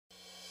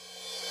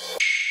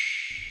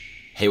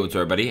Hey, what's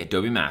up everybody?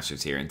 Adobe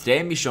Masters here, and today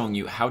I'm going to be showing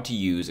you how to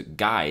use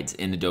guides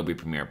in Adobe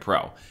Premiere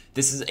Pro.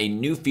 This is a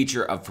new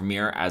feature of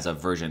Premiere as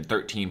of version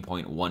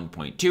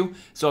 13.1.2,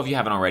 so if you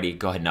haven't already,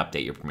 go ahead and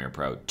update your Premiere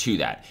Pro to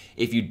that.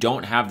 If you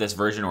don't have this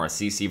version or a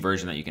CC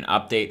version that you can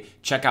update,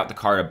 check out the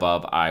card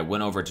above. I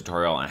went over a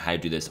tutorial on how to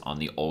do this on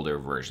the older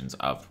versions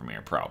of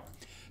Premiere Pro.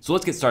 So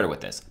let's get started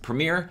with this.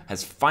 Premiere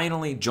has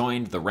finally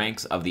joined the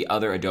ranks of the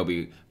other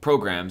Adobe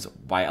programs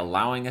by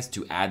allowing us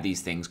to add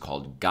these things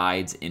called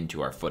guides into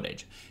our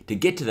footage. To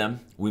get to them,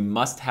 we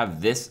must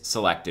have this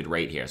selected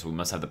right here. So we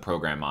must have the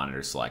program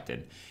monitor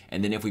selected.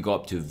 And then if we go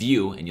up to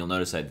View, and you'll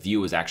notice that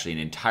View is actually an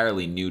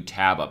entirely new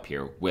tab up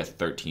here with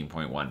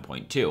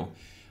 13.1.2.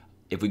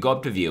 If we go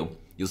up to View,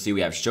 you'll see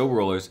we have Show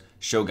Rulers,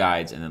 Show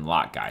Guides, and then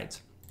Lock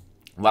Guides.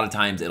 A lot of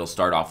times it'll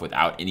start off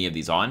without any of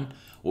these on.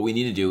 What we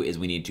need to do is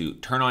we need to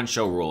turn on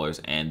Show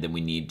Rulers, and then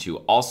we need to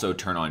also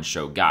turn on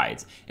Show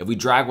Guides. If we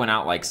drag one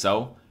out like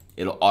so,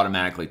 it'll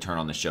automatically turn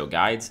on the Show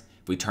Guides.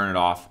 If we turn it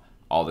off,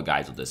 all the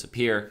guides will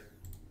disappear.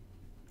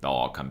 They'll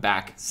all come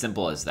back.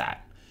 Simple as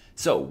that.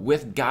 So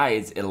with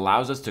guides, it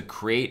allows us to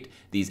create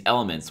these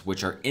elements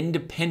which are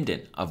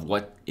independent of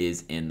what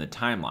is in the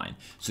timeline.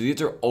 So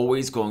these are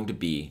always going to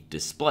be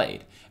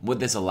displayed. What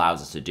this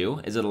allows us to do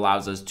is it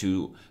allows us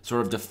to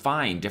sort of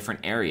define different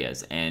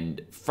areas,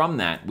 and from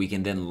that we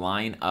can then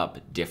line up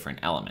different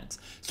elements.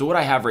 So what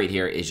I have right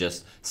here is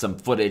just some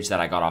footage that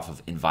I got off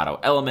of Envato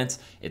Elements.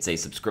 It's a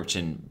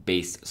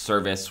subscription-based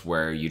service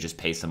where you just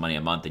pay some money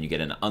a month and you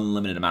get an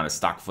unlimited amount of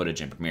stock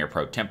footage in Premiere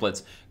Pro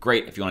templates.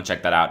 Great, if you want to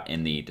check that out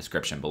in the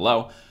description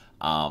below.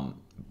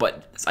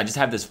 But I just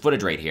have this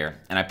footage right here,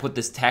 and I put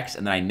this text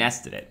and then I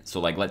nested it. So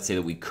like, let's say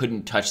that we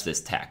couldn't touch this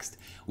text.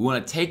 We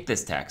want to take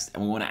this text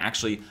and we want to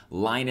actually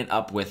line it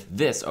up with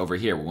this over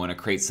here. We want to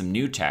create some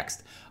new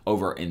text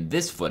over in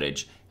this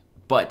footage,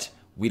 but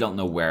we don't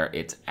know where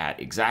it's at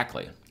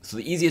exactly. So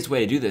the easiest way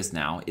to do this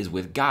now is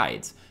with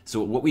guides.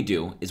 So what we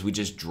do is we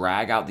just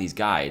drag out these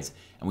guides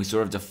and we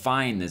sort of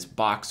define this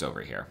box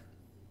over here.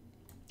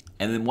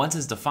 And then once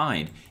it's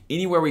defined,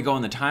 anywhere we go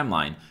in the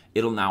timeline,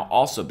 it'll now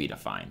also be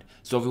defined.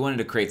 So if we wanted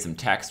to create some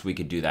text, we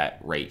could do that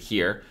right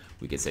here.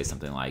 We could say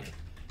something like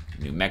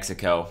New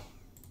Mexico,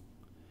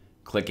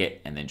 click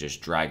it, and then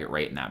just drag it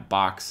right in that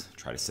box.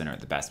 Try to center it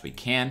the best we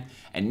can.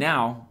 And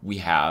now we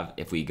have,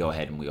 if we go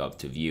ahead and we go up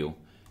to View,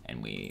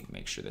 and we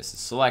make sure this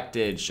is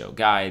selected, Show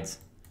Guides,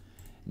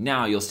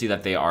 now you'll see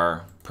that they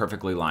are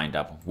perfectly lined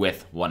up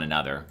with one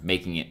another,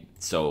 making it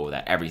so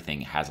that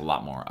everything has a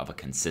lot more of a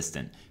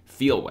consistent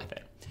feel with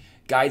it.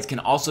 Guides can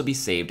also be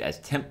saved as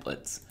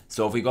templates.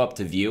 So if we go up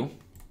to View,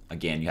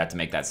 again, you have to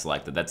make that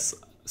selected. That's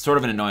sort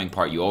of an annoying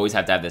part. You always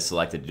have to have this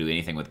selected to do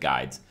anything with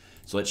guides.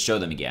 So let's show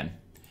them again.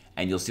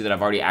 And you'll see that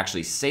I've already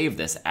actually saved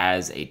this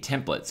as a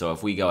template. So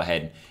if we go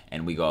ahead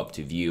and we go up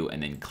to View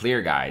and then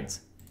Clear Guides,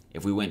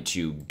 if we went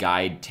to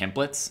Guide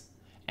Templates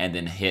and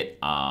then hit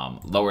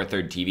Lower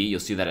Third TV, you'll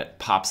see that it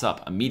pops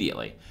up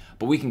immediately.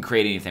 But we can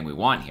create anything we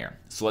want here.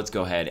 So let's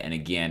go ahead and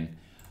again,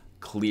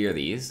 clear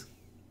these.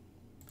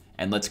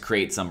 And let's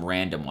create some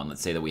random one.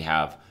 Let's say that we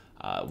have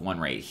one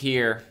right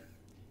here,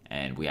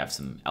 and we have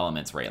some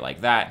elements right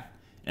like that,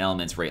 and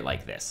elements right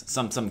like this.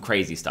 Some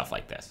crazy stuff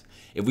like this.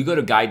 If we go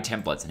to Guide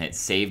Templates and hit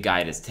Save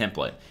Guide as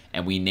Template,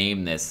 and we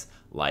name this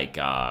like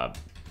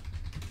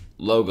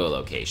logo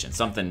location,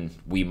 something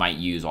we might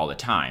use all the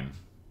time.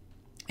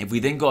 If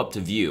we then go up to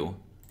View,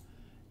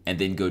 and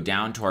then go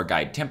down to our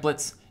Guide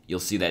Templates,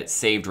 you'll see that it's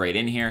saved right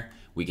in here.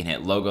 We can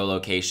hit logo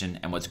location,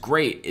 and what's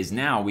great is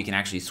now we can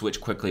actually switch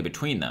quickly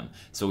between them.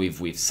 So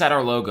we've set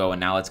our logo,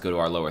 and now let's go to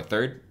our lower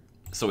third.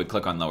 So we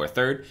click on lower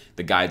third.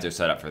 The guides are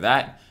set up for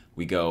that.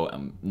 We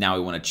go, now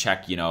we want to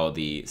check,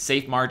 the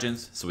safe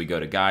margins. So we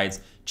go to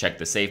guides, check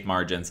the safe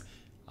margins.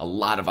 A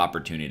lot of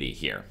opportunity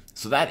here.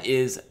 So that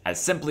is,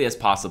 as simply as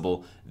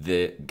possible,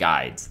 the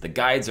guides. The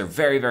guides are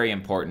very, very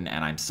important,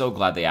 and I'm so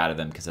glad they added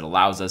them because it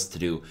allows us to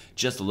do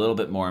just a little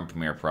bit more in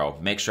Premiere Pro,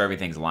 make sure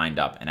everything's lined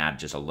up, and add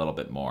just a little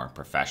bit more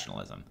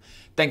professionalism.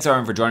 Thanks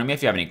everyone for joining me.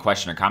 If you have any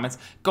questions or comments,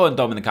 go ahead and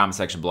throw them in the comment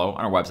section below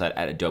on our website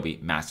at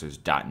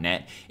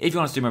adobemasters.net. If you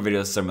want to see more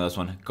videos similar to this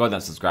one, go ahead and hit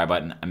the subscribe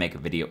button. I make a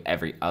video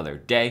every other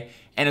day.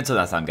 And until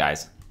next time,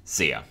 guys,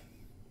 see ya.